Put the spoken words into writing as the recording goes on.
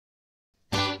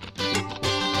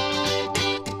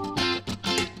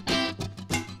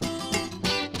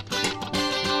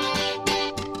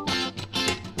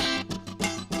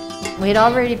We had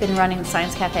already been running the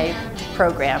Science Cafe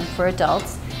program for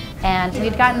adults, and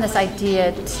we'd gotten this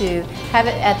idea to have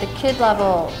it at the kid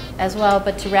level as well,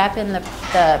 but to wrap in the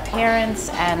parents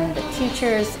and the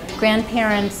teachers,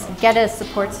 grandparents, get a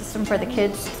support system for the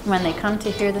kids when they come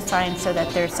to hear the science, so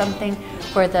that there's something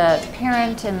for the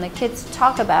parent and the kids to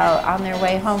talk about on their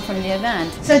way home from the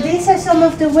event. So these are some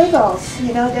of the wiggles,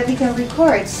 that we can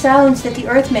record, sounds that the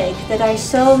Earth makes that are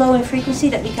so low in frequency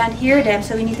that we can't hear them,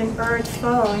 so we need an Earth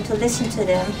phone to listen to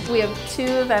them. We have 2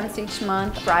 events each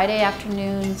month. Friday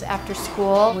afternoons after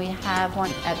school, we have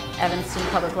one at Evanston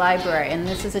Public Library, and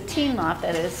this is a teen loft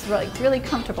that is really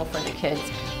comfortable for the kids.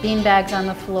 Bean bags on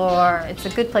the floor. It's a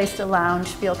good place to lounge,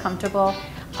 feel comfortable,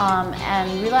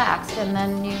 and relaxed, and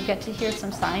then you get to hear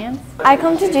some science. I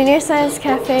come to Junior Science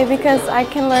Cafe because I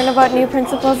can learn about new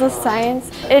principles of science.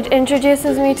 It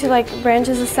introduces me to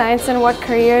branches of science and what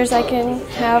careers I can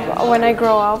have when I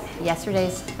grow up.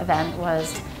 Yesterday's event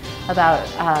was about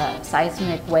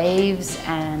seismic waves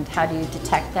and how do you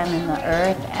detect them in the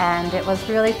earth, and it was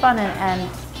really fun, and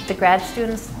the grad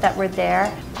students that were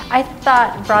there, I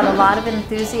thought, brought a lot of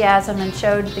enthusiasm and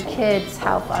showed the kids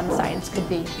how fun science could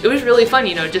be. It was really fun,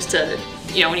 just to,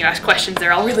 when you ask questions,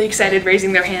 they're all really excited,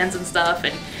 raising their hands and stuff,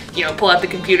 and, pull out the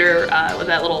computer with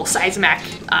that little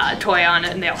Seismac toy on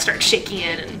it, and they all start shaking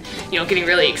it and, getting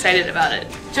really excited about it.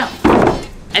 So,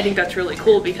 I think that's really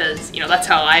cool because, that's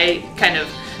how I kind of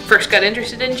first got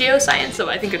interested in geoscience, so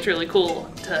I think it's really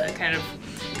cool to kind of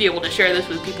be able to share this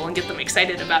with people and get them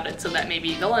excited about it so that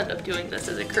maybe they'll end up doing this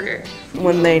as a career.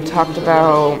 When they talked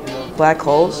about black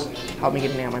holes, helped me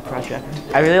get me on my project.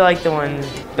 I really like the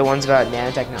ones about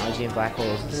nanotechnology and black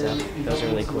holes and stuff. Those are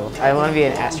really cool. I want to be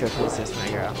an astrophysicist when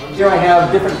I grow up. Here I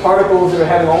have different particles that are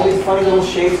having all these funny little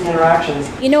shapes and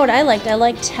interactions. You know what I liked? I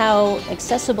liked how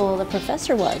accessible the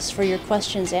professor was for your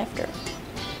questions after.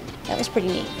 That was pretty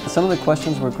neat. Some of the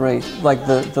questions were great, like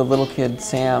the little kid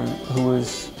Sam, who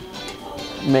was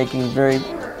making very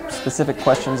specific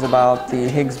questions about the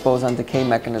Higgs boson decay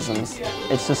mechanisms.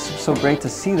 It's just so great to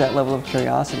see that level of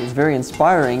curiosity. It's very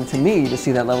inspiring to me to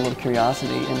see that level of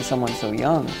curiosity in someone so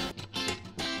young.